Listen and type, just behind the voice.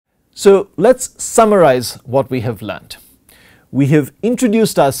So let's summarize what we have learned. We have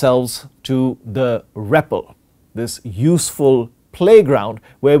introduced ourselves to the REPL, this useful playground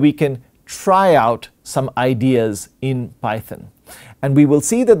where we can try out some ideas in Python. And we will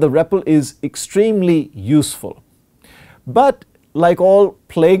see that the REPL is extremely useful. But like all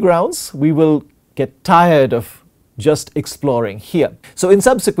playgrounds, we will get tired of just exploring here. So in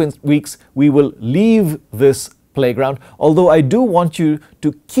subsequent weeks, we will leave this playground, although I do want you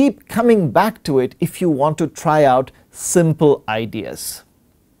to keep coming back to it if you want to try out simple ideas.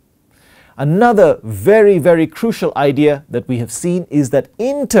 Another very, very crucial idea that we have seen is that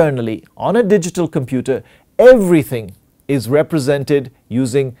internally on a digital computer, everything is represented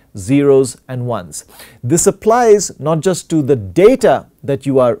using zeros and ones. This applies not just to the data that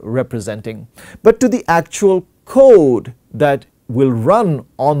you are representing, but to the actual code that will run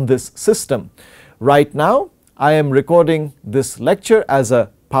on this system. Right now, I am recording this lecture as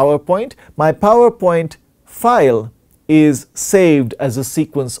a PowerPoint. My PowerPoint file is saved as a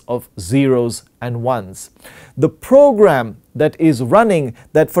sequence of zeros and ones. The program that is running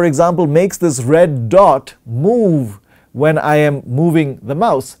that, for example, makes this red dot move when I am moving the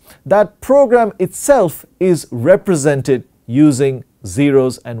mouse, that program itself is represented using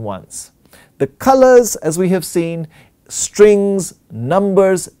zeros and ones. The colors, as we have seen, strings,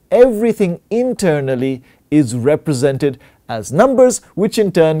 numbers, everything internally is represented as numbers, which in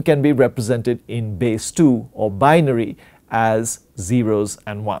turn can be represented in base 2 or binary as zeros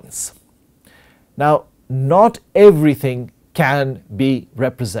and ones. Now, not everything can be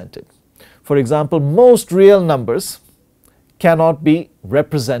represented. For example, most real numbers cannot be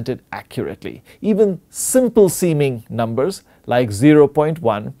represented accurately. Even simple seeming numbers like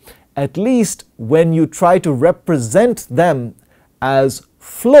 0.1, at least when you try to represent them as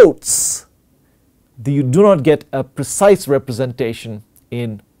floats, you do not get a precise representation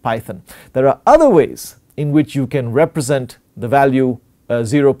in Python. There are other ways in which you can represent the value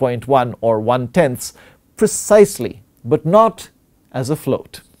 0.1 or 1/10 precisely, but not as a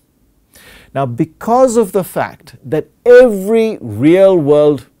float. Now, because of the fact that every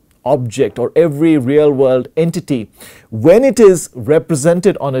real-world object or every real-world entity, when it is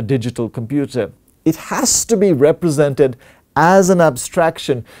represented on a digital computer, it has to be represented as an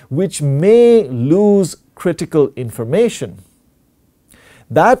abstraction which may lose critical information.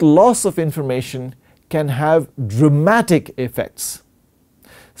 That loss of information can have dramatic effects.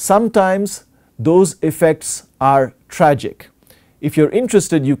 Sometimes those effects are tragic. If you're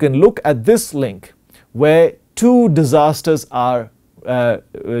interested, you can look at this link where two disasters are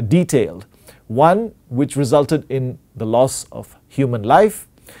detailed. One which resulted in the loss of human life,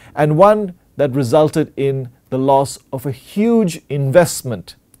 and one that resulted in the loss of a huge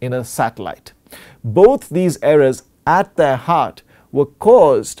investment in a satellite. Both these errors at their heart were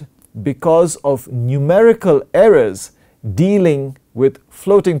caused because of numerical errors dealing with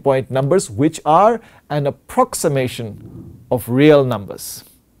floating point numbers, which are an approximation of real numbers.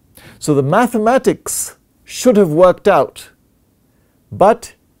 So the mathematics should have worked out,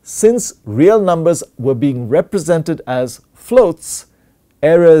 but since real numbers were being represented as floats,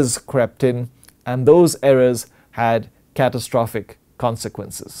 errors crept in, and those errors had catastrophic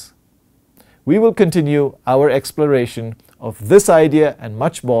consequences. We will continue our exploration of this idea and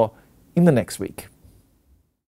much more in the next week.